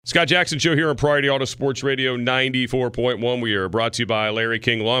Scott Jackson Show here on Priority Auto Sports Radio 94.1. We are brought to you by Larry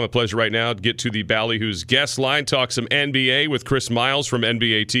King Law. I'm a pleasure right now to get to the Ballyhoo's guest line, talk some NBA with Chris Miles from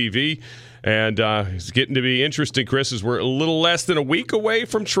NBA TV. And it's getting to be interesting, Chris, as we're a little less than a week away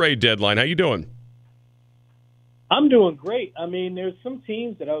from trade deadline. How you doing? I'm doing great. I mean, there's some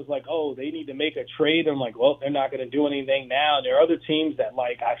teams that I was like, oh, they need to make a trade. I'm like, well, they're not going to do anything now. And there are other teams that,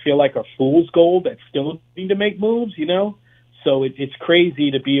 like, I feel like are fool's gold that still need to make moves, you know? So it's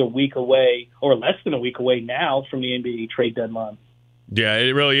crazy to be a week away or less than a week away now from the NBA trade deadline. Yeah,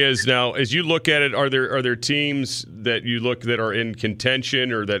 it really is. Now, as you look at it, are there teams that you look that are in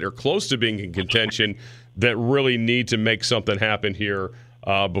contention or that are close to being in contention that really need to make something happen here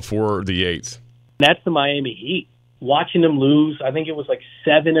before the 8th? That's the Miami Heat. Watching them lose, I think it was like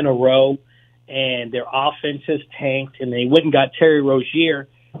 7 in a row, and their offense has tanked, and they went and got Terry Rozier.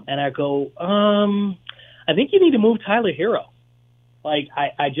 And I go, I think you need to move Tyler Hero. Like,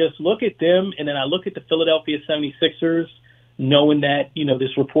 I just look at them, and then I look at the Philadelphia 76ers, knowing that, you know,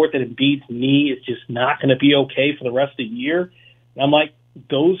 this report that Embiid's knee is just not going to be okay for the rest of the year. And I'm like,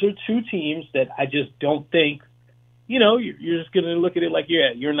 those are two teams that I just don't think, you know, you're just going to look at it like,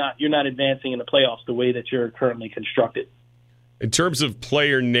 yeah, you're not advancing in the playoffs the way that you're currently constructed. In terms of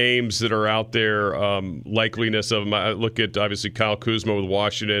player names that are out there, likeliness of them, I look at, obviously, Kyle Kuzma with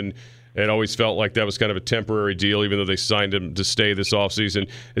Washington. It always felt like that was kind of a temporary deal, even though they signed him to stay this offseason.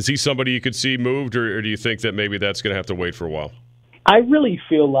 Is he somebody you could see moved, or do you think that maybe that's going to have to wait for a while? I really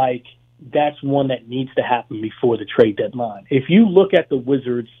feel like that's one that needs to happen before the trade deadline. If you look at the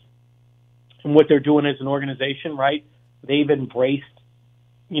Wizards and what they're doing as an organization, right, they've embraced,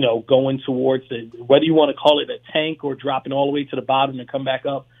 you know, going towards whether you want to call it a tank or dropping all the way to the bottom and come back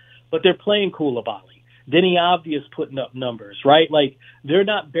up, but they're playing Koulibaly. Denny Obvious putting up numbers, right? Like, they're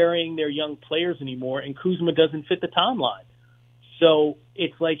not burying their young players anymore, and Kuzma doesn't fit the timeline. So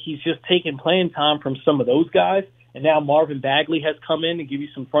it's like he's just taking playing time from some of those guys, and now Marvin Bagley has come in to give you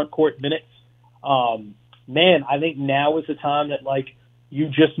some front court minutes. Man, I think now is the time that, like, you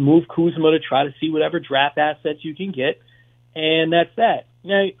just move Kuzma to try to see whatever draft assets you can get, and that's that.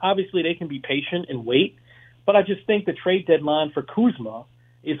 Now, obviously, they can be patient and wait, but I just think the trade deadline for Kuzma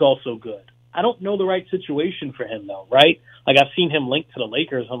is also good. I don't know the right situation for him, though, right? Like, I've seen him linked to the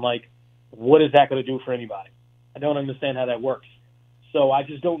Lakers. I'm like, what is that going to do for anybody? I don't understand how that works. So I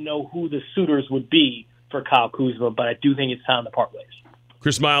just don't know who the suitors would be for Kyle Kuzma, but I do think it's time to part ways.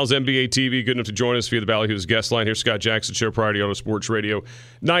 Chris Miles, NBA TV, good enough to join us via the Ballyhoo's guest line here. Scott Jackson Show, Priority Auto Sports Radio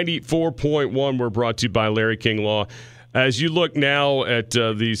 94.1. We're brought to you by Larry King Law. As you look now at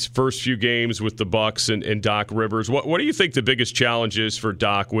these first few games with the Bucks and Doc Rivers, what do you think the biggest challenge is for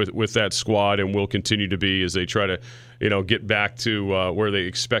Doc with that squad and will continue to be as they try to, you know, get back to where they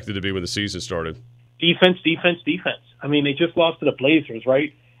expected to be when the season started? Defense. I mean, they just lost to the Blazers,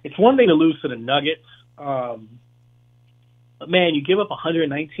 right? It's one thing to lose to the Nuggets. But, man, you give up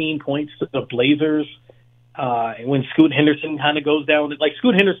 119 points to the Blazers. And when Scoot Henderson kind of goes down, like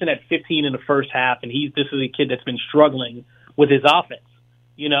Scoot Henderson had 15 in the first half, and this is a kid that's been struggling with his offense,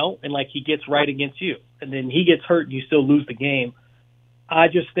 you know, and like he gets right against you, and then he gets hurt and you still lose the game. I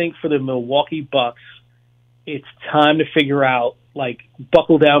just think for the Milwaukee Bucks, it's time to figure out, like,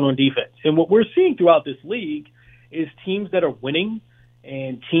 buckle down on defense. And what we're seeing throughout this league is teams that are winning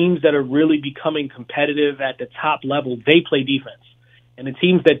and teams that are really becoming competitive at the top level, they play defense. And the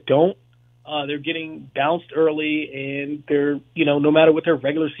teams that don't, they're getting bounced early, and they're, you know, no matter what their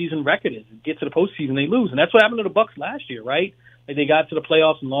regular season record is, get to the postseason, they lose. And that's what happened to the Bucks last year, right? Like, they got to the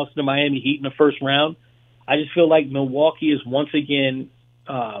playoffs and lost to the Miami Heat in the first round. I just feel like Milwaukee is once again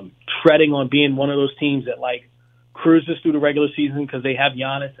treading on being one of those teams that, like, cruises through the regular season because they have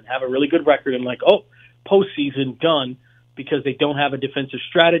Giannis and have a really good record, and like, oh, postseason done, because they don't have a defensive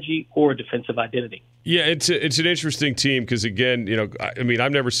strategy or a defensive identity. Yeah, it's an interesting team because, again, you know, I mean,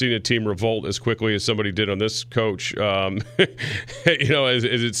 I've never seen a team revolt as quickly as somebody did on this coach. You know, as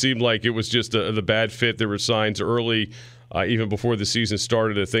it seemed like it was just the bad fit. There were signs early, even before the season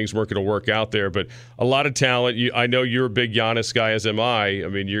started, that things weren't going to work out there. But a lot of talent. I know you're a big Giannis guy, as am I. I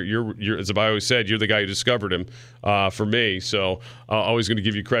mean, you're as I always said, you're the guy who discovered him for me. So I'm always going to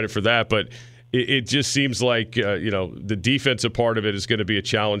give you credit for that. But it just seems like, you know, the defensive part of it is going to be a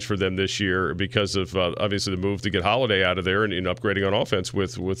challenge for them this year because of, obviously, the move to get Holiday out of there and upgrading on offense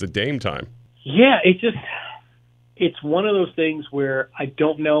with the Dame time. Yeah, it's one of those things where I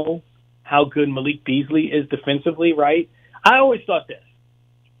don't know how good Malik Beasley is defensively, right? I always thought this.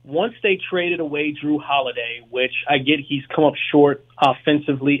 Once they traded away Drew Holiday, which I get he's come up short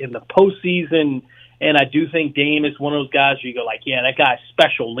offensively in the postseason, and I do think Dame is one of those guys where you go like, yeah, that guy's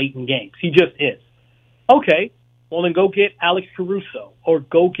special late in games. He just is. Okay, Well, then go get Alex Caruso, or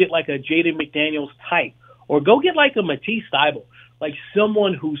go get like a Jaden McDaniels type, or go get like a Matisse Thybulle, like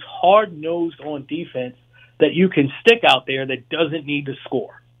someone who's hard-nosed on defense that you can stick out there that doesn't need to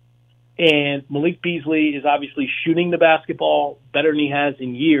score. And Malik Beasley is obviously shooting the basketball better than he has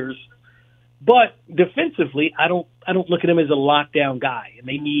in years. But defensively, I don't look at him as a lockdown guy. And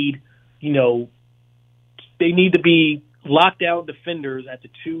they need, they need to be lockdown defenders at the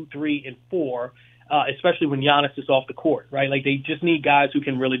 2, 3, and 4, especially when Giannis is off the court, right? Like, they just need guys who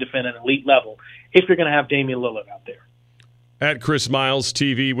can really defend at an elite level if you're going to have Damian Lillard out there. At Chris Miles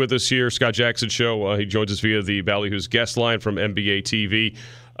TV with us here, Scott Jackson Show. He joins us via the Ballyhoo's guest line from NBA TV.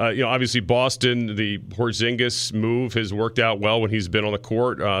 Obviously, Boston, the Porzingis move has worked out well when he's been on the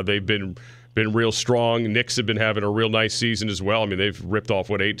court. They've been real strong. Knicks have been having a real nice season as well. I mean, they've ripped off,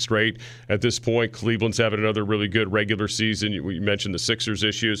 8 straight at this point. Cleveland's having another really good regular season. You mentioned the Sixers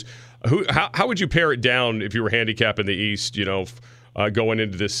issues. How would you pare it down if you were handicapping the East, going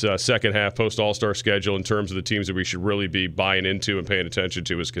into this second half post-All-Star schedule in terms of the teams that we should really be buying into and paying attention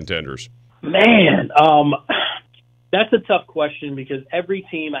to as contenders? Man, that's a tough question because every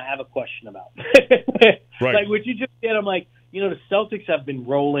team I have a question about. Right. Like what you just said, I'm like, the Celtics have been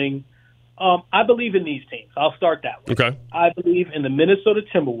rolling. I believe in these teams. I'll start that way. Okay. I believe in the Minnesota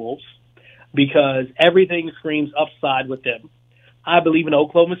Timberwolves because everything screams upside with them. I believe in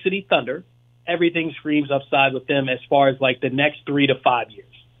Oklahoma City Thunder. Everything screams upside with them as far as like the next 3 to 5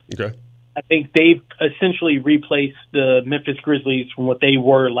 years. Okay. I think they've essentially replaced the Memphis Grizzlies from what they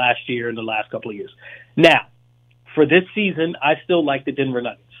were last year and the last couple of years. Now, for this season, I still like the Denver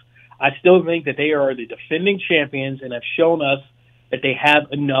Nuggets. I still think that they are the defending champions and have shown us that they have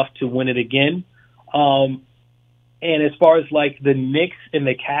enough to win it again. And as far as like the Knicks and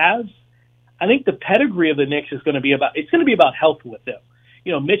the Cavs, I think the pedigree of the Knicks is going to be about health with them.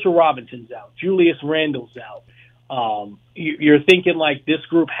 Mitchell Robinson's out, Julius Randle's out. You're thinking like this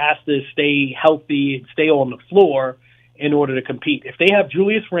group has to stay healthy and stay on the floor in order to compete. If they have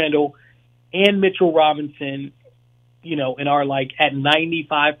Julius Randle and Mitchell Robinson, and are like at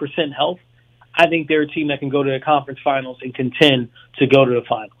 95% health, I think they're a team that can go to the conference finals and contend to go to the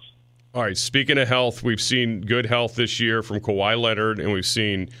finals. All right, speaking of health, we've seen good health this year from Kawhi Leonard, and we've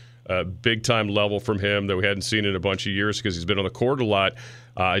seen a big-time level from him that we hadn't seen in a bunch of years because he's been on the court a lot.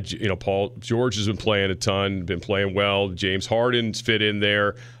 Paul George has been playing a ton, been playing well. James Harden's fit in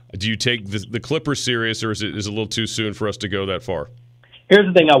there. Do you take the Clippers serious, or is it a little too soon for us to go that far? Here's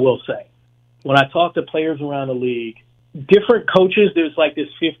the thing I will say. When I talk to players around the league, different coaches, there's like this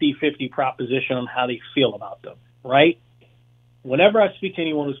 50-50 proposition on how they feel about them, right? Whenever I speak to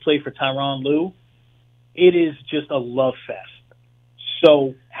anyone who's played for Tyronn Lue, it is just a love fest.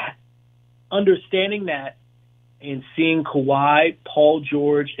 So understanding that and seeing Kawhi, Paul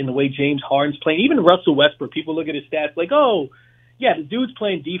George, and the way James Harden's playing, even Russell Westbrook, people look at his stats like, oh, yeah, the dude's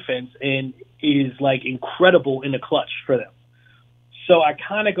playing defense and is like incredible in the clutch for them. So I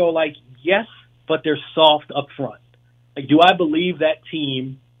kind of go like, yes, but they're soft up front. Like, do I believe that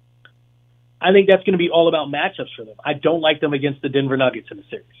team? I think that's going to be all about matchups for them. I don't like them against the Denver Nuggets in the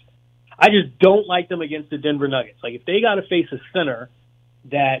series. I just don't like them against the Denver Nuggets. Like, if they got to face a center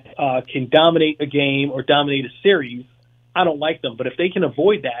that can dominate a game or dominate a series, I don't like them. But if they can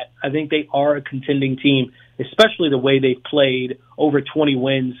avoid that, I think they are a contending team, especially the way they've played over 20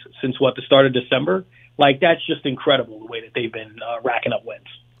 wins since, the start of December. Like, that's just incredible, the way that they've been racking up wins.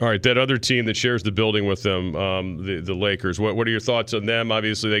 All right, that other team that shares the building with them, the Lakers, what are your thoughts on them?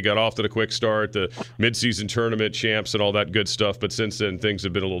 Obviously, they got off to the quick start, the midseason tournament champs and all that good stuff, but since then, things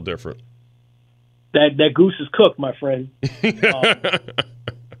have been a little different. That goose is cooked, my friend.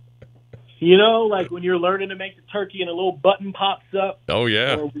 Like when you're learning to make the turkey and a little button pops up. Oh,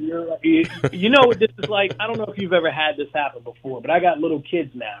 yeah. Or you know what this is like? I don't know if you've ever had this happen before, but I got little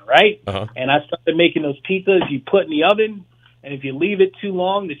kids now, right? Uh-huh. And I started making those pizzas you put in the oven. And if you leave it too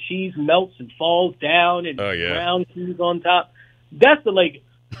long, the cheese melts and falls down and brown cheese on top. That's the Lakers.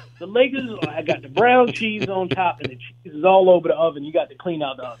 The Lakers, I got the brown cheese on top and the cheese is all over the oven. You got to clean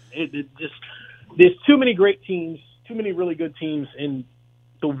out the oven. There's too many great teams, too many really good teams in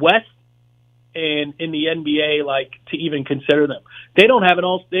the West and in the NBA, like, to even consider them. They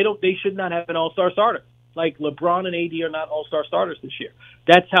should not have an all-star starter. Like, LeBron and AD are not all-star starters this year.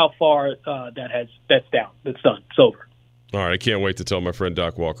 That's how far that's done. It's over. All right, I can't wait to tell my friend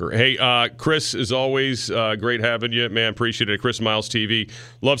Doc Walker. Hey, Chris, as always, great having you. Man, appreciate it. Chris Miles TV.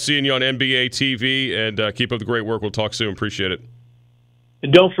 Love seeing you on NBA TV, and keep up the great work. We'll talk soon. Appreciate it.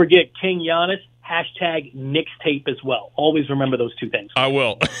 And don't forget King Giannis, #Knicks-tape as well. Always remember those two things. I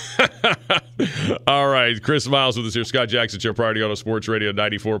will. All right, Chris Miles with us here. Scott Jackson Show, Priority Auto Sports Radio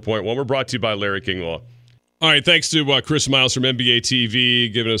 94.1. We're brought to you by Larry King Law. All right, thanks to Chris Miles from NBA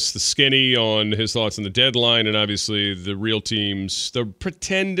TV giving us the skinny on his thoughts on the deadline and obviously the real teams, the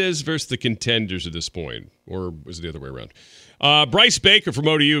pretenders versus the contenders at this point. Or was it the other way around? Bryce Baker from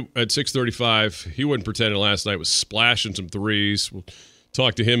ODU at 6:35. He wasn't pretending last night, was splashing some threes. We'll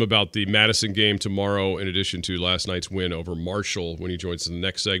talk to him about the Madison game tomorrow in addition to last night's win over Marshall when he joins in the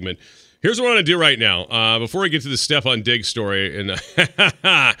next segment. Here's what I want to do right now. Before we get to the Stephon Diggs story, and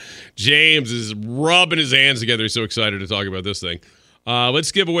James is rubbing his hands together. He's so excited to talk about this thing.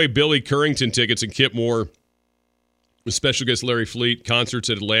 Let's give away Billy Currington tickets and Kip Moore with special guest Larry Fleet. Concerts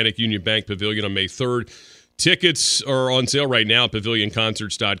at Atlantic Union Bank Pavilion on May 3rd. Tickets are on sale right now at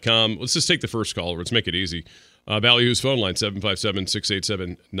pavilionconcerts.com. Let's just take the first caller. Let's make it easy. Ballyhoo's phone line,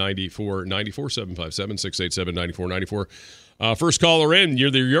 757-687-9494, 757-687-9494. First caller in,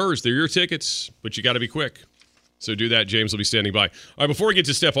 they're yours. They're your tickets, but you got to be quick. So do that. James will be standing by. All right, before we get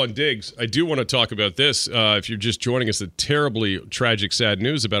to Stephon Diggs, I do want to talk about this. If you're just joining us, the terribly tragic, sad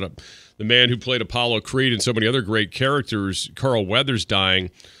news about the man who played Apollo Creed and so many other great characters, Carl Weathers, dying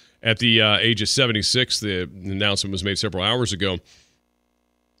at the age of 76. The announcement was made several hours ago.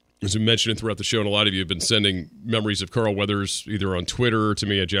 As we mentioned throughout the show, and a lot of you have been sending memories of Carl Weathers either on Twitter to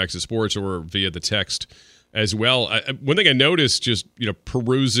me at Jackson Sports or via the text as well. One thing I noticed just,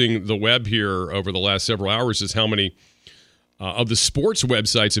 perusing the web here over the last several hours is how many of the sports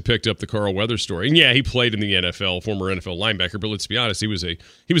websites have picked up the Carl Weathers story. And yeah, he played in the NFL, former NFL linebacker, but let's be honest, he was an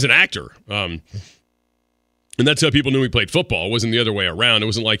actor. And that's how people knew he played football. It wasn't the other way around. It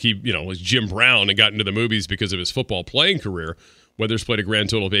wasn't like he, was Jim Brown and got into the movies because of his football playing career. Weathers played a grand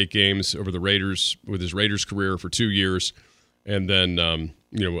total of 8 games over the Raiders with his Raiders career for 2 years. And then,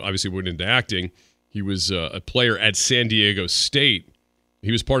 obviously went into acting. He was a player at San Diego State.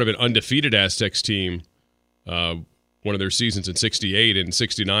 He was part of an undefeated Aztecs team, one of their seasons in 68 and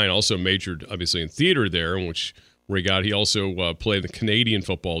 69. Also majored, obviously, in theater there, he also played in the Canadian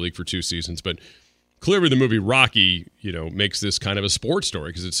Football League for 2 seasons. But clearly the movie Rocky, makes this kind of a sports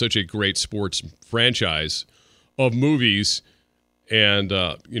story because it's such a great sports franchise of movies. And,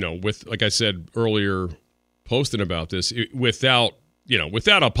 with, like I said earlier, posting about this, without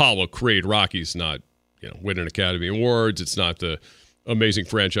Apollo Creed, Rocky's not, winning Academy Awards. It's not the amazing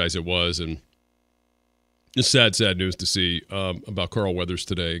franchise it was. And it's sad news to see about Carl Weathers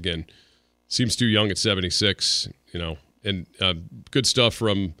today. Again, seems too young at 76, and good stuff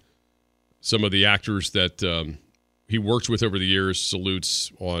from some of the actors that he worked with over the years.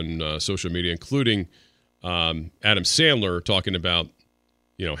 Salutes on social media, including Adam Sandler talking about,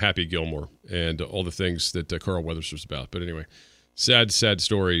 Happy Gilmore and all the things that Carl Weathers was about. But anyway, sad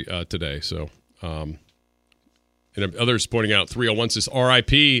story today. So, and others pointing out 301 says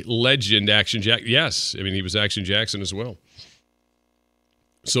R.I.P. legend Action Jack. Yes, I mean he was Action Jackson as well.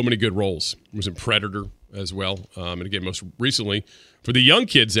 So many good roles. He was in Predator as well. And again, most recently, for the young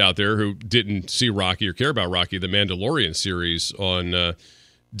kids out there who didn't see Rocky or care about Rocky, the Mandalorian series on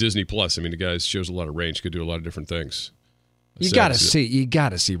Disney Plus. I mean, the guy shows a lot of range, could do a lot of different things. You gotta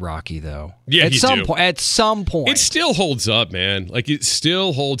see Rocky though. Yeah, at some point, it still holds up, man. Like it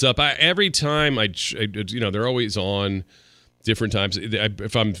still holds up. Every time they're always on different times.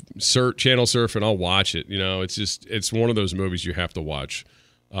 If I'm channel surfing, I'll watch it. It's one of those movies you have to watch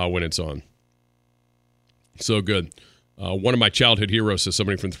when it's on. So good. One of my childhood heroes, says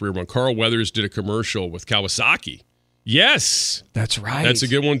somebody from 301. Carl Weathers did a commercial with Kawasaki. Yes, that's right. That's a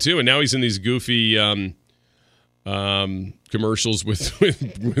good one too. And now he's in these goofy commercials with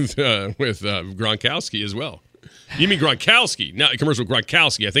Gronkowski as well. You mean Gronkowski? Not a commercial with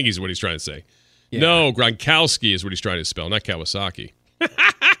Gronkowski. I think he's what he's trying to say. Yeah. No, Gronkowski is what he's trying to spell, not Kawasaki.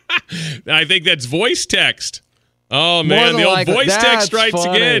 I think that's voice text. Oh man, the old voice text strikes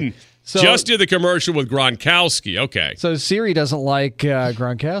again. So, just did the commercial with Gronkowski. Okay. So Siri doesn't like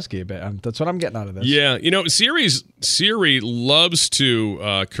Gronkowski a bit. That's what I'm getting out of this. Yeah. Siri loves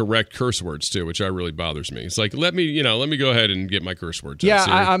to correct curse words too, which really bothers me. It's like, let me go ahead and get my curse words. Yeah,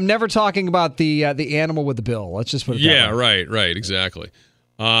 I'm never talking about the animal with the bill. Let's just put it that way. Right, exactly.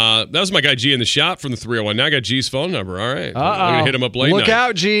 That was my guy G in the shop from the 301. Now I got G's phone number. All right. I'm going to hit him up late Look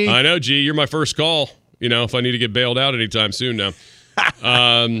out, G. I know, G. You're my first call, if I need to get bailed out anytime soon now.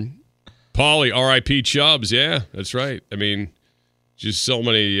 Paulie, R.I.P. Chubbs. Yeah, that's right. I mean, just so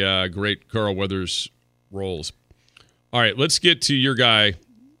many great Carl Weathers roles. All right, let's get to your guy,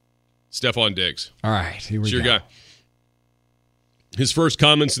 Stephon Diggs. All right, here we go. Your guy. His first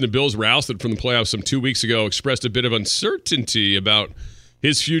comments in the Bills were ousted from the playoffs some 2 weeks ago, expressed a bit of uncertainty about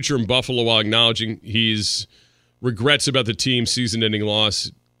his future in Buffalo while acknowledging his regrets about the team's season-ending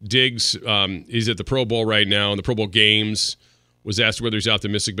loss. Diggs, he's at the Pro Bowl right now, in the Pro Bowl games, was asked whether he's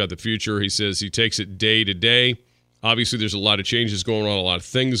optimistic about the future. He says he takes it day to day. Obviously, there's a lot of changes going on, a lot of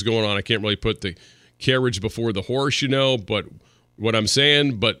things going on. I can't really put the carriage before the horse, but what I'm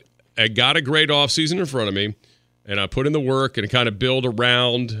saying, but I got a great offseason in front of me, and I put in the work and kind of build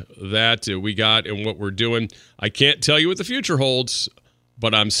around that we got and what we're doing. I can't tell you what the future holds,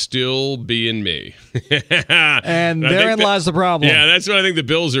 but I'm still being me. And therein lies the problem. Yeah, that's what I think the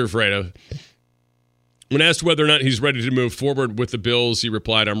Bills are afraid of. When asked whether or not he's ready to move forward with the Bills, he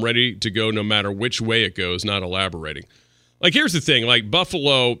replied, "I'm ready to go no matter which way it goes," not elaborating. Like, here's the thing. Like,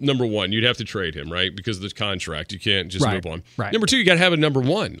 Buffalo, number one, you'd have to trade him, right? Because of the contract. You can't just move on. Right. Number two, you got to have a number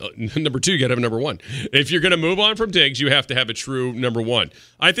one. Number two, you got to have a number one. If you're going to move on from Diggs, you have to have a true number one.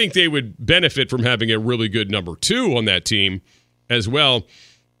 I think they would benefit from having a really good number two on that team as well.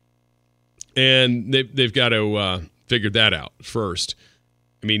 And they've got to figure that out first.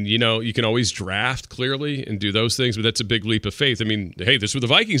 I mean, you can always draft clearly and do those things, but that's a big leap of faith. I mean, hey, this is what the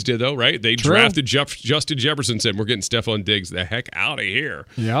Vikings did, though, right? They drafted Justin Jefferson, said, "We're getting Stephon Diggs the heck out of here."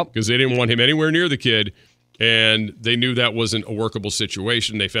 Yep. Because they didn't want him anywhere near the kid, and they knew that wasn't a workable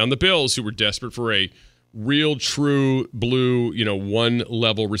situation. They found the Bills, who were desperate for a real, true, blue,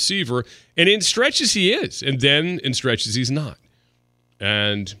 one-level receiver. And in stretches, he is. And then in stretches, he's not.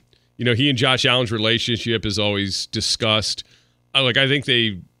 And, he and Josh Allen's relationship is always discussed. I think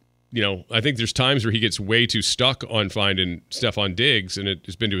I think there's times where he gets way too stuck on finding Stephon Diggs, and it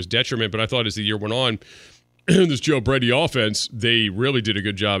has been to his detriment. But I thought as the year went on, this Joe Brady offense, they really did a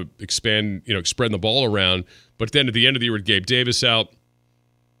good job spreading the ball around. But then at the end of the year with Gabe Davis out,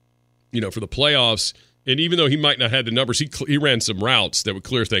 for the playoffs, and even though he might not have the numbers, he ran some routes that would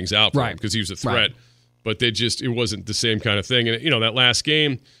clear things out for him because he was a threat. Right. But it wasn't the same kind of thing. And, that last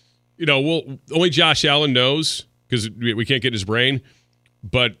game, only Josh Allen knows, because we can't get in his brain,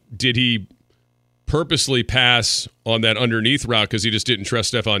 but did he purposely pass on that underneath route because he just didn't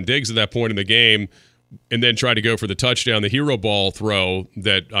trust Stephon Diggs at that point in the game, and then try to go for the touchdown, the hero ball throw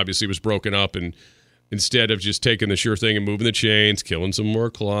that obviously was broken up, and instead of just taking the sure thing and moving the chains, killing some more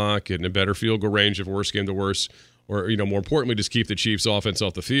clock, getting a better field goal range of worst game to worst, or, more importantly, just keep the Chiefs' offense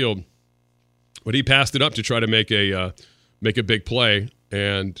off the field. But he passed it up to try to make a big play,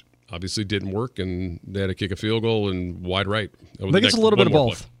 and didn't work, and they had to kick a field goal and wide right. I think it's a little bit of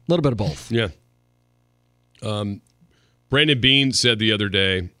both. A little bit of both. Yeah. Brandon Beane said the other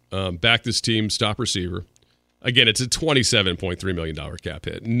day, back this team, stop receiver. Again, it's a $27.3 million cap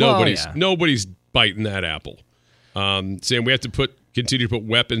hit. Nobody's biting that apple. Saying we have to continue to put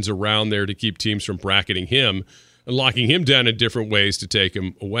weapons around there to keep teams from bracketing him and locking him down in different ways to take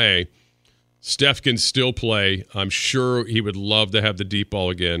him away. Steph can still play. I'm sure he would love to have the deep ball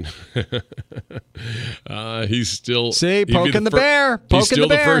again. He's still poking the bear. He's still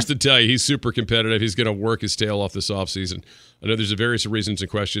the first to tell you he's super competitive. He's going to work his tail off this offseason. I know there's various reasons and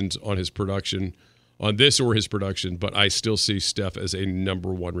questions on his production, on this or his production, but I still see Steph as a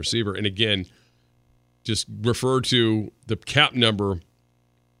number one receiver. And again, just refer to the cap number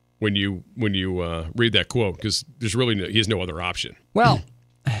when you read that quote, because he has no other option. Well.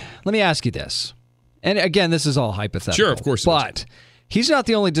 Let me ask you this. And again, this is all hypothetical. Sure, of course. But he's not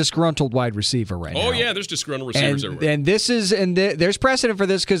the only disgruntled wide receiver right now. Oh, yeah, there's disgruntled receivers everywhere. And there's precedent for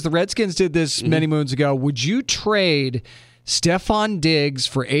this because the Redskins did this many moons ago. Would you trade Stephon Diggs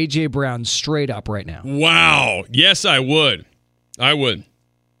for A.J. Brown straight up right now? Wow. Yes, I would. I would.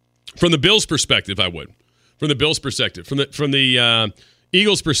 From the Bills' perspective, I would. From the Bills' perspective. From the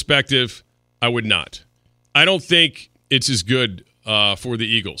Eagles' perspective, I would not. I don't think it's as good for the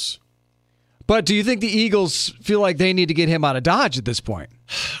Eagles. But do you think the Eagles feel like they need to get him out of Dodge at this point?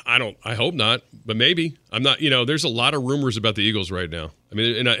 I hope not, but maybe. I'm not. There's a lot of rumors about the Eagles right now. I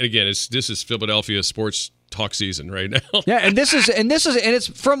mean, and again, this is Philadelphia sports talk season right now. Yeah, and it's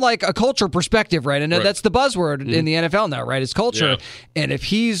from like a culture perspective, right? And that's the buzzword in the NFL now, right? It's culture. Yeah. And if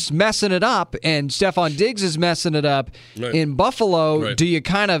he's messing it up and Stephon Diggs is messing it up in Buffalo, do you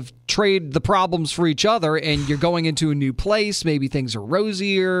kind of trade the problems for each other and you're going into a new place? Maybe things are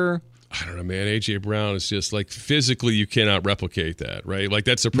rosier. I don't know, man. A.J. Brown is just like physically you cannot replicate that, right? Like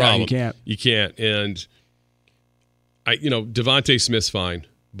that's a problem. No, you can't. You can't. And Devontae Smith's fine.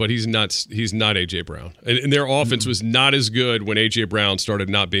 But he's not A.J. Brown. And their offense was not as good when A.J. Brown started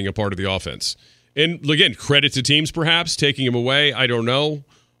not being a part of the offense. And, again, credit to teams perhaps taking him away. I don't know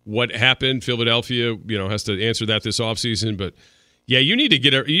what happened. Philadelphia, has to answer that this offseason. But, yeah, you need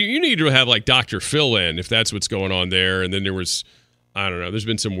to you need to have, like, Dr. Phil in if that's what's going on there. And then there was, I don't know, there's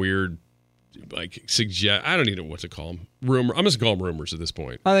been some weird, like, I don't even know what to call them. I'm just going to call them rumors at this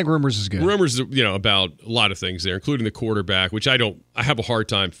point. I think rumors is good. Rumors, about a lot of things there, including the quarterback, which I have a hard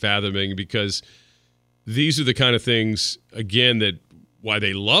time fathoming because these are the kind of things, again, that why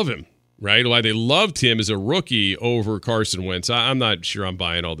they love him, right? Why they loved him as a rookie over Carson Wentz. I'm not sure I'm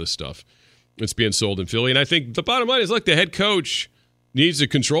buying all this stuff that's being sold in Philly. And I think the bottom line is, look, the head coach needs to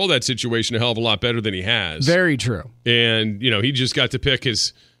control that situation a hell of a lot better than he has. Very true. And, he just got to pick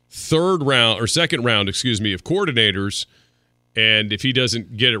his second round, of coordinators. And if he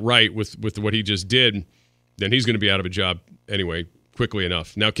doesn't get it right with what he just did, then he's going to be out of a job anyway, quickly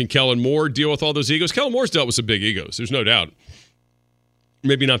enough. Now, can Kellen Moore deal with all those egos? Kellen Moore's dealt with some big egos. There's no doubt.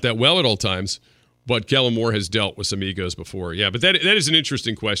 Maybe not that well at all times, but Kellen Moore has dealt with some egos before. Yeah, but that is an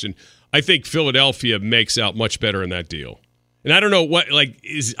interesting question. I think Philadelphia makes out much better in that deal. And I don't know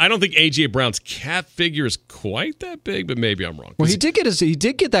I don't think A.J. Brown's cap figure is quite that big, but maybe I'm wrong. Well, he did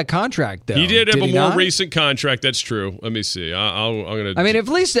get that contract, though. He did have a more recent contract. That's true. Let me see. I'm going to. I mean, at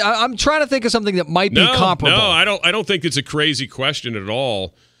least I'm trying to think of something that might be comparable. No, I don't think it's a crazy question at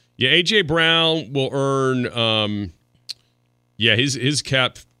all. Yeah, A.J. Brown will earn. His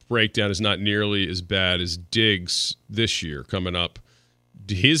cap breakdown is not nearly as bad as Diggs this year coming up.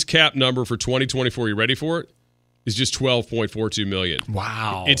 His cap number for 2024. You ready for it? Is just $12.42 million.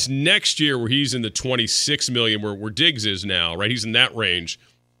 Wow. It's next year where he's in the $26 million where Diggs is now, right? He's in that range.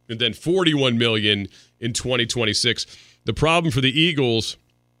 And then $41 million in 2026. The problem for the Eagles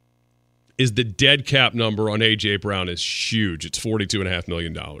is the dead cap number on A.J. Brown is huge. It's $42.5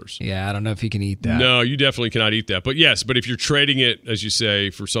 million. Yeah, I don't know if he can eat that. No, you definitely cannot eat that. But yes, if you're trading it, as you say,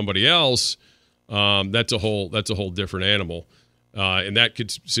 for somebody else, that's a whole different animal in that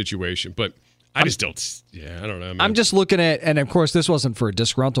situation. But I just don't. Yeah, I don't know. Man. I'm just looking at, and of course, this wasn't for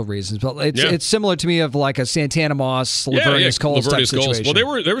disgruntled reasons, but it's similar to me of like a Santana Moss, Laveranues Coles type situation.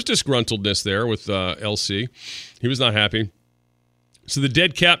 Well, there was disgruntledness there with LC. He was not happy. So the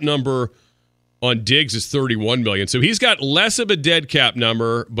dead cap number on Diggs is $31 million. So he's got less of a dead cap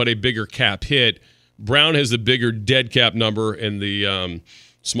number, but a bigger cap hit. Brown has the bigger dead cap number and the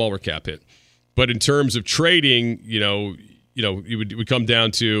smaller cap hit. But in terms of trading, it would come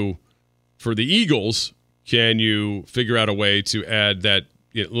down to, for the Eagles, can you figure out a way to add that?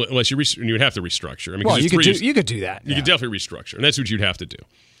 Unless you would have to restructure. I mean, you could do that. You could definitely restructure, and that's what you'd have to do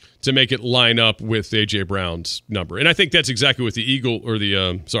to make it line up with A.J. Brown's number. And I think that's exactly what the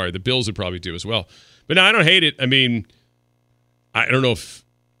the Bills would probably do as well. But no, I don't hate it. I mean, I don't know if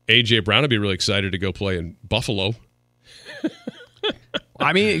A.J. Brown would be really excited to go play in Buffalo.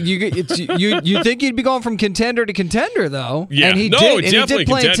 I mean, you think he'd be going from contender to contender, though? Yeah, and he definitely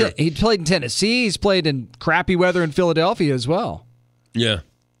contender. He played in Tennessee. He's played in crappy weather in Philadelphia as well. Yeah,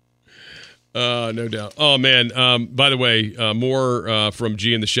 no doubt. Oh man! By the way, more from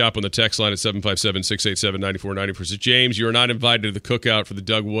G in the shop on the text line at 757-687-9490. So James, you are not invited to the cookout for the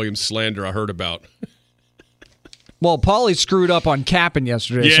Doug Williams slander I heard about. Well, Paulie screwed up on capping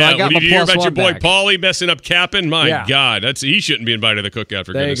yesterday, so I got my plus one back. Did you hear about your boy Paulie messing up capping? My God, he shouldn't be invited to the cookout,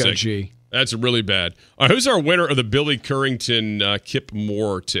 for goodness sake. G. That's really bad. All right, who's our winner of the Billy Currington Kip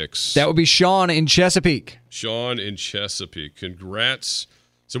Moore ticks? That would be Sean in Chesapeake. Sean in Chesapeake. Congrats.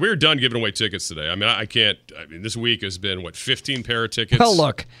 So we were done giving away tickets today. I mean, I can't. I mean, this week has been, 15 pair of tickets? Well,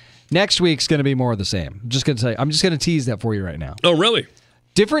 look, next week's going to be more of the same. I'm just going to tease that for you right now. Oh, really?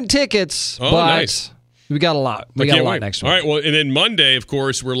 Different tickets, but nice. We got a lot. We got a lot next week. All right, well, and then Monday, of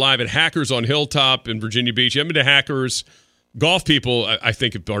course, we're live at Hackers on Hilltop in Virginia Beach. I've been to Hackers. Golf people, I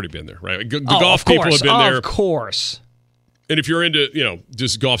think, have already been there, right? Golf people have been there. Of course. And if you're into,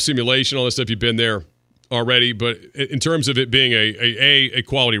 just golf simulation, all this stuff, you've been there already. But in terms of it being a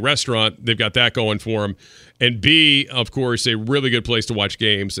quality restaurant, they've got that going for them. And B, of course, a really good place to watch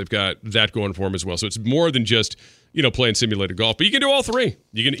games. They've got that going for them as well. So it's more than just playing simulated golf. But you can do all three.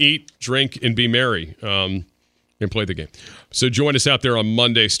 You can eat, drink, and be merry and play the game. So join us out there on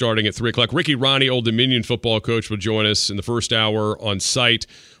Monday starting at 3 o'clock. Ricky Ronnie, Old Dominion football coach, will join us in the first hour on site.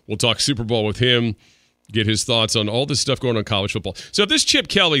 We'll talk Super Bowl with him, get his thoughts on all this stuff going on in college football. So if this Chip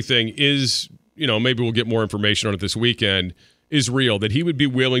Kelly thing is, maybe we'll get more information on it this weekend, is real, that he would be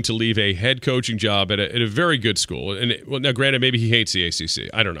willing to leave a head coaching job at a very good school. And now, granted, maybe he hates the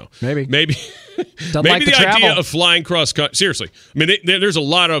ACC. I don't know. Maybe maybe the idea of flying cross country. Seriously, I mean, there's a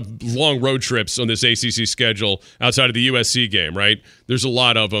lot of long road trips on this ACC schedule outside of the USC game, right? There's a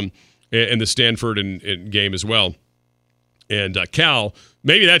lot of them, and the Stanford and game as well. And Cal,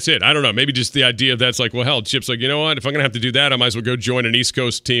 maybe that's it. I don't know. Maybe just the idea of that's like, well, hell, Chip's like, you know what? If I'm going to have to do that, I might as well go join an East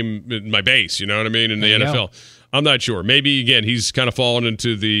Coast team in my base. You know what I mean? In the NFL. Go. I'm not sure. Maybe, again, he's kind of fallen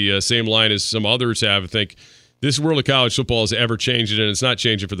into the same line as some others have. I think this world of college football is ever changing, and it's not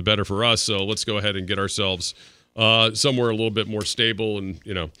changing for the better for us. So let's go ahead and get ourselves somewhere a little bit more stable and,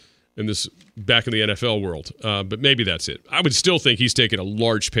 in this back in the NFL world. But maybe that's it. I would still think he's taking a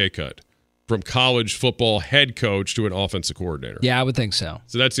large pay cut from college football head coach to an offensive coordinator. Yeah, I would think so.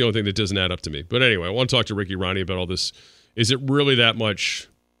 So that's the only thing that doesn't add up to me. But anyway, I want to talk to Ricky Rahne about all this. Is it really that much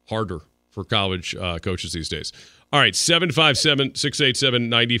harder for college coaches these days? All right,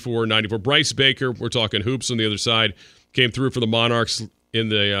 757-687-9494. Bryce Baker, we're talking hoops on the other side, came through for the Monarchs in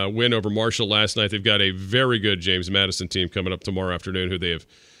the win over Marshall last night. They've got a very good James Madison team coming up tomorrow afternoon who they have,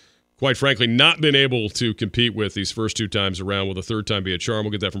 quite frankly, not been able to compete with these first two times around. Will the third time be a charm?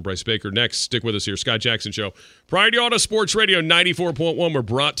 We'll get that from Bryce Baker next. Stick with us here. Scott Jackson Show. Priority Auto Sports Radio 94.1. We're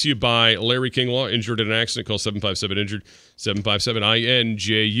brought to you by Larry King Law. Injured in an accident, call 757-INJURED,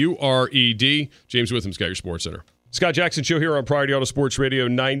 757-INJURED. James Witham's got your Sports Center. Scott Jackson Show here on Priority Auto Sports Radio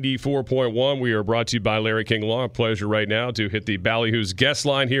 94.1. We are brought to you by Larry King Law. A pleasure right now to hit the Ballyhoo's guest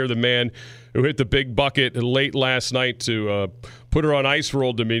line here. The man who hit the big bucket late last night to put her on ice for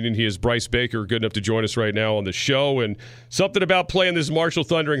Old Dominion. He is Bryce Baker, good enough to join us right now on the show. And something about playing this Marshall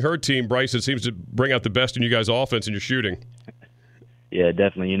Thundering Herd team, Bryce, it seems to bring out the best in you guys' offense and your shooting. Yeah,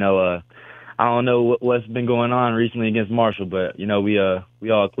 definitely. I don't know what's been going on recently against Marshall, but we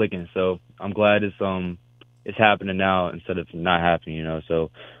all clicking. So I'm glad it's happening now instead of not happening. So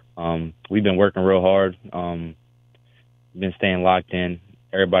we've been working real hard. Been staying locked in.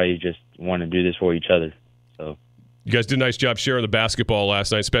 Everybody just want to do this for each other. So you guys did a nice job sharing the basketball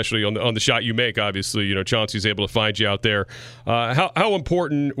last night, especially on the shot you make. Obviously, Chauncey's able to find you out there. How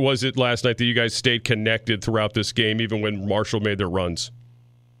important was it last night that you guys stayed connected throughout this game, even when Marshall made their runs?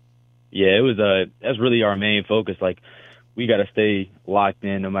 Yeah, it was. That's really our main focus. Like, we got to stay locked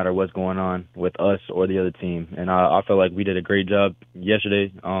in no matter what's going on with us or the other team. And I feel like we did a great job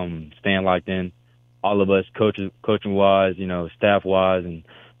yesterday, staying locked in. All of us, coaching-wise, staff-wise and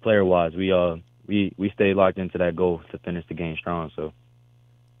player-wise, we stayed locked into that goal to finish the game strong. So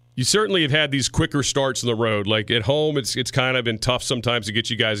you certainly have had these quicker starts on the road. Like at home, it's kind of been tough sometimes to get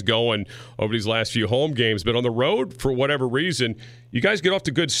you guys going over these last few home games. But on the road, for whatever reason, you guys get off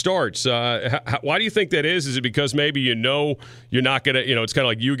to good starts. Why do you think that is? Is it because maybe you're not going to, it's kind of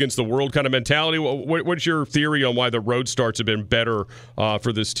like you against the world kind of mentality? What's your theory on why the road starts have been better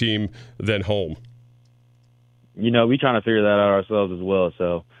for this team than home? We trying to figure that out ourselves as well.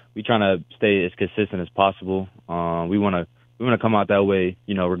 So we trying to stay as consistent as possible. We want to come out that way,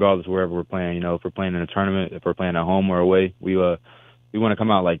 regardless of wherever we're playing. If we're playing in a tournament, if we're playing at home or away, we want to come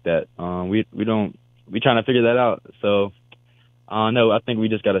out like that. We trying to figure that out. So no, I think we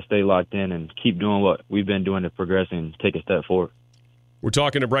just got to stay locked in and keep doing what we've been doing to progress and take a step forward. We're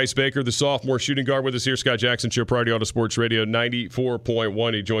talking to Bryce Baker, the sophomore shooting guard with us here. Scott Jackson Show, Priority Auto Sports Radio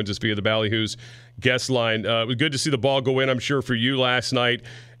 94.1. He joins us via the Ballyhoo's guest line. It was good to see the ball go in, I'm sure, for you last night.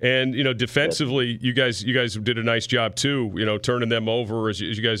 And, defensively, you guys did a nice job, too, turning them over as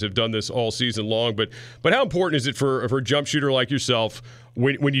you guys have done this all season long. But how important is it for a jump shooter like yourself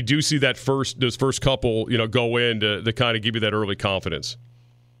when you do see those first couple, go in to kind of give you that early confidence?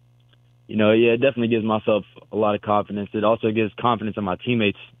 Yeah, it definitely gives myself a lot of confidence. It also gives confidence in my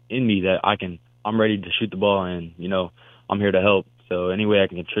teammates in me that I'm ready to shoot the ball and, I'm here to help. So any way I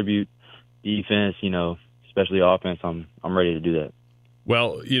can contribute, defense, especially offense, I'm ready to do that.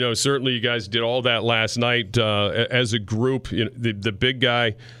 Well, certainly you guys did all that last night as a group. The big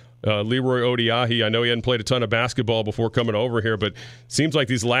guy, Leroy Odiahi, I know he hadn't played a ton of basketball before coming over here, but it seems like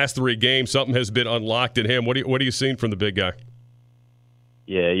these last three games, something has been unlocked in him. What are you seeing from the big guy?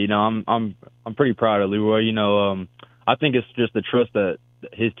 Yeah, I'm pretty proud of Leroy. I think it's just the trust that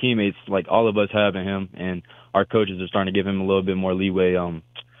his teammates, like all of us, have in him, and our coaches are starting to give him a little bit more leeway.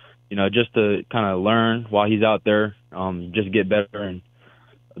 Just to kind of learn while he's out there, just get better and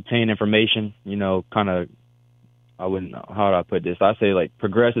obtain information. How do I put this? I say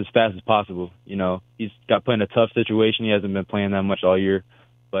progress as fast as possible. He's got put in a tough situation. He hasn't been playing that much all year,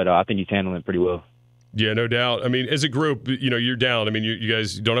 but I think he's handling it pretty well. Yeah, no doubt. I mean, as a group, you're down. I mean, you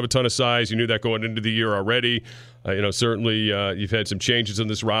guys don't have a ton of size. You knew that going into the year already. Certainly you've had some changes in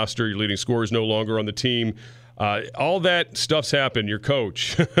this roster. Your leading scorer is no longer on the team. All that stuff's happened. Your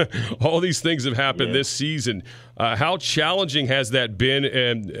coach, all these things have happened this season. How challenging has that been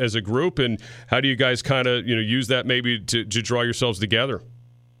as a group, and how do you guys kind of use that maybe to draw yourselves together?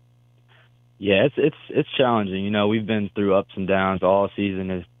 Yeah, it's challenging. We've been through ups and downs all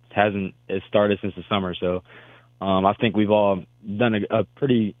season. It started since the summer, so I think we've all done a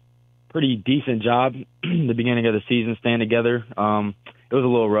pretty decent job the beginning of the season, staying together. It was a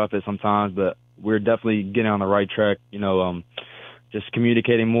little rough at sometimes, but we're definitely getting on the right track. Just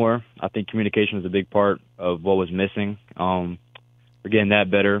communicating more. I think communication was a big part of what was missing. We're getting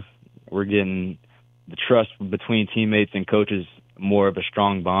that better. We're getting the trust between teammates and coaches more of a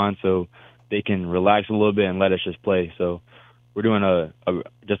strong bond, so they can relax a little bit and let us just play. So we're doing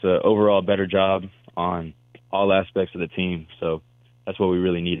just an overall better job on all aspects of the team. So that's what we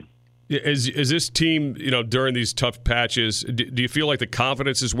really needed. Is this team, during these tough patches, do you feel like the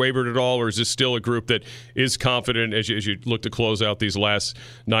confidence has wavered at all, or is this still a group that is confident as you look to close out these last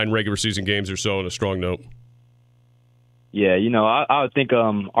 9 regular season games or so on a strong note? Yeah, I would think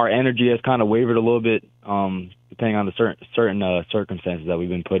our energy has kind of wavered a little bit, depending on the certain circumstances that we've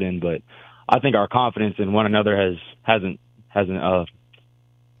been put in. But I think our confidence in one another hasn't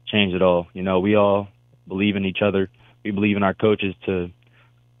changed at all. We all believe in each other. We believe in our coaches to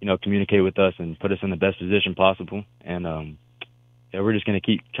communicate with us and put us in the best position possible. And we're just going to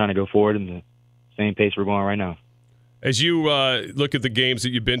keep trying to go forward in the same pace we're going right now. As you look at the games that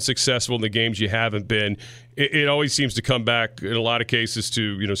you've been successful and the games you haven't been, it always seems to come back in a lot of cases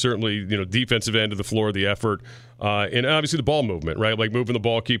to, certainly, defensive end of the floor, the effort, and obviously the ball movement, right? Like moving the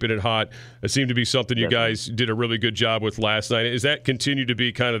ball, keeping it hot. It seemed to be something you guys did a really good job with last night. Is that continue to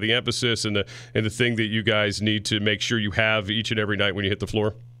be kind of the emphasis and the thing that you guys need to make sure you have each and every night when you hit the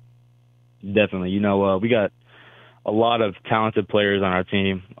floor? Definitely. We got a lot of talented players on our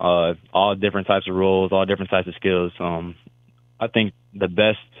team, all different types of roles, all different types of skills. I think the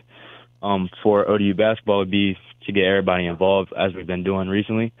best for ODU basketball would be to get everybody involved, as we've been doing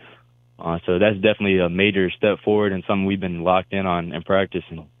recently. So that's definitely a major step forward and something we've been locked in on in practice,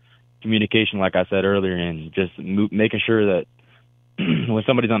 and communication, like I said earlier, and just making sure that when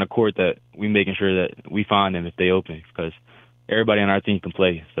somebody's on the court that we making sure that we find them if they open, because everybody on our team can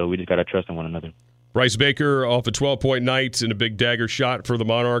play, so we just got to trust in one another. Bryce Baker off a 12-point night and a big dagger shot for the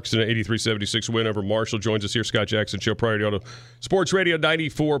Monarchs in an 83-76 win over Marshall. Joins us here, Scott Jackson Show, Priority Auto Sports Radio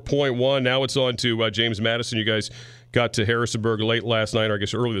 94.1. Now it's on to James Madison. You guys got to Harrisonburg late last night, or I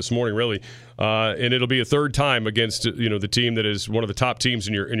guess early this morning, really. And it'll be a third time against the team that is one of the top teams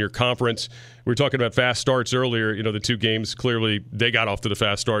in your conference. We were talking about fast starts earlier. The 2 games, clearly they got off to the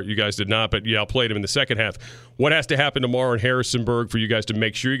fast start. You guys did not, but you outplayed them in the second half. What has to happen tomorrow in Harrisonburg for you guys to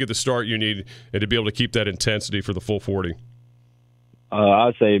make sure you get the start you need and to be able to keep that intensity for the full 40? I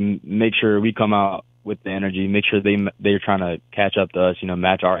would say make sure we come out with the energy. Make sure they're trying to catch up to us,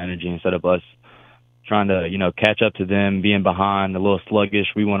 match our energy instead of us trying to, catch up to them, being behind, a little sluggish.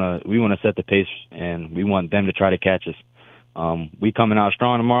 We want to set the pace, and we want them to try to catch us. We coming out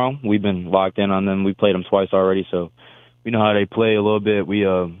strong tomorrow. We've been locked in on them. We played them twice already, so we know how they play a little bit.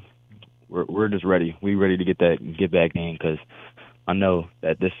 We're just ready. We ready to get back game, because I know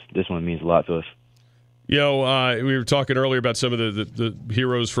that this one means a lot to us. We were talking earlier about some of the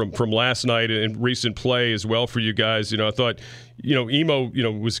heroes from last night and recent play as well for you guys. I thought, Emo,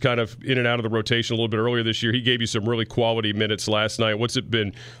 was kind of in and out of the rotation a little bit earlier this year. He gave you some really quality minutes last night. What's it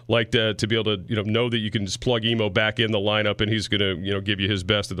been like to be able to, know that you can just plug Emo back in the lineup and he's going to, give you his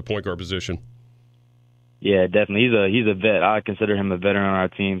best at the point guard position? Yeah, definitely. He's a vet. I consider him a veteran on our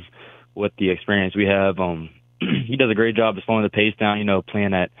team with the experience we have. He does a great job of slowing the pace down,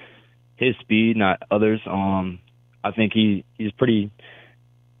 playing at his speed, not others. I think I'd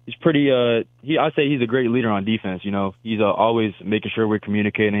say he's a great leader on defense. He's always making sure we're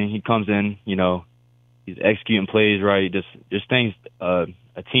communicating. He comes in, he's executing plays right. Just things a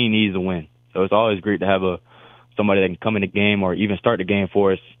team needs to win. So it's always great to have somebody that can come in the game or even start the game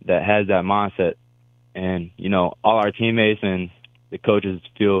for us that has that mindset. And all our teammates and the coaches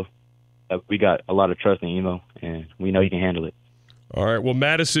feel that we got a lot of trust in Emo, and we know he can handle it. All right. Well,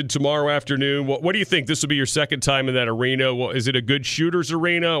 Madison tomorrow afternoon. What do you think? This will be your second time in that arena. Is it a good shooters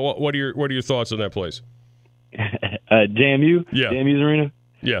arena? What are your thoughts on that place? JMU. Yeah. JMU's arena.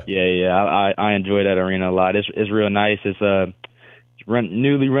 Yeah. I enjoy that arena a lot. It's real nice. It's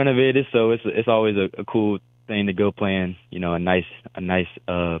newly renovated, so it's always a cool thing to go play in. A nice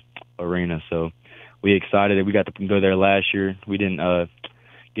arena. So we excited that we got to go there last year. We didn't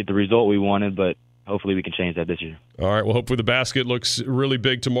get the result we wanted, but hopefully we can change that this year. All right. Well, hopefully the basket looks really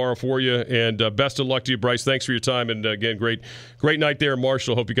big tomorrow for you. And best of luck to you, Bryce. Thanks for your time. And, again, great night there in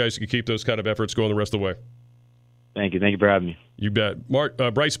Marshall. Hope you guys can keep those kind of efforts going the rest of the way. Thank you. Thank you for having me. You bet.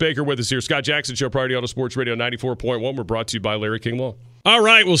 Bryce Baker with us here. Scott Jackson Show, Priority Auto Sports Radio 94.1. We're brought to you by Larry King Law. All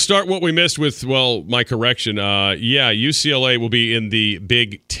right. We'll start what we missed with, my correction. UCLA will be in the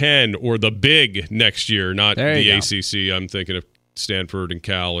Big Ten or the Big next year, not the ACC. I'm thinking of Stanford and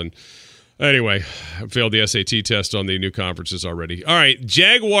Cal and – anyway, I failed the SAT test on the new conferences already. All right,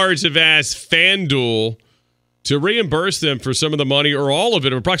 Jaguars have asked FanDuel to reimburse them for some of the money or all of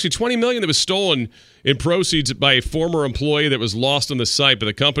it, approximately $20 million that was stolen in proceeds by a former employee that was lost on the site, but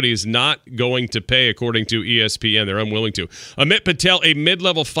the company is not going to pay, according to ESPN. They're unwilling to. Amit Patel, a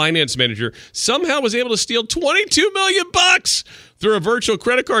mid-level finance manager, somehow was able to steal $22 million through a virtual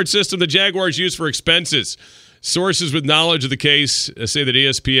credit card system the Jaguars use for expenses. Sources with knowledge of the case say that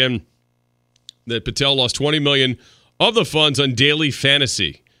ESPN, that Patel lost $20 million of the funds on daily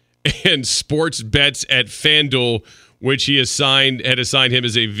fantasy and sports bets at FanDuel, which had assigned him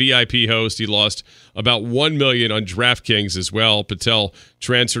as a VIP host. He lost about $1 million on DraftKings as well. Patel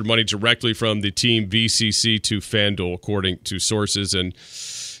transferred money directly from the team VCC to FanDuel, according to sources. And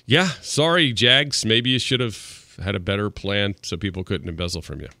yeah, sorry, Jags. Maybe you should have had a better plan so people couldn't embezzle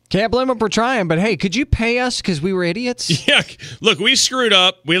from you. Can't blame them for trying, but hey, could you pay us because we were idiots? Yeah, look, we screwed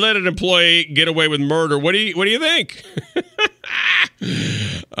up. We let an employee get away with murder. What do you think?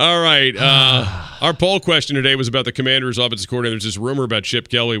 All right. Our poll question today was about the Commanders' offensive coordinator. There's this rumor about Chip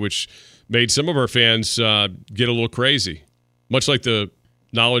Kelly, which made some of our fans get a little crazy, much like the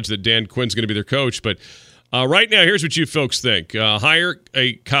knowledge that Dan Quinn's going to be their coach. But right now, here's what you folks think. Hire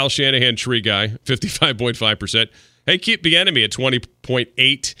a Kyle Shanahan tree guy, 55.5%. Hey, keep the enemy at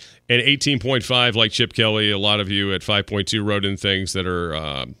 20.8 and 18.5 like Chip Kelly. A lot of you at 5.2 wrote in things that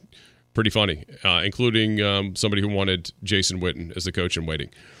are pretty funny, including somebody who wanted Jason Witten as the coach in waiting.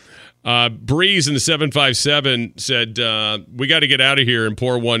 Breeze in the 757 said, we got to get out of here and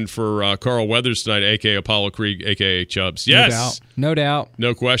pour one for Carl Weathers tonight, a.k.a. Apollo Creed, a.k.a. Chubbs. Yes. No doubt.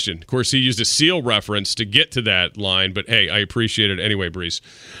 No question. Of course, he used a Seal reference to get to that line, but hey, I appreciate it anyway, Breeze.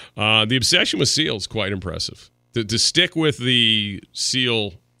 The obsession with Seal is quite impressive. To stick with the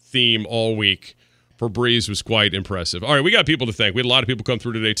Seal theme all week for Breeze was quite impressive. All right, we got people to thank. We had a lot of people come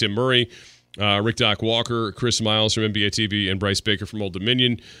through today. Tim Murray, Rick Doc Walker, Chris Miles from NBA TV, and Bryce Baker from Old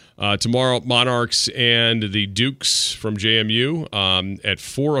Dominion. Tomorrow, Monarchs and the Dukes from JMU at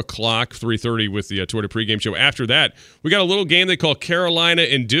 4 o'clock, 3:30 with the Twitter pregame show. After that, we got a little game they call Carolina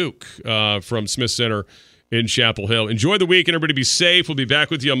and Duke from Smith Center in Chapel Hill. Enjoy the week, and everybody be safe. We'll be back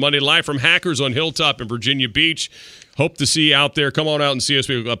with you on Monday live from Hackers on Hilltop in Virginia Beach. Hope to see you out there. Come on out and see us.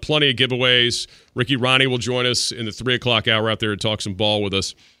 We've got plenty of giveaways. Ricky Ronnie will join us in the 3 o'clock hour out there and talk some ball with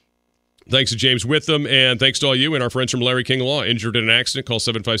us. Thanks to James Witham, and thanks to all you and our friends from Larry King Law. Injured in an accident, call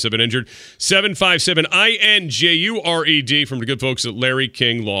 757-INJURED. 757-INJURED from the good folks at Larry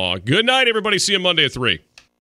King Law. Good night, everybody. See you Monday at 3.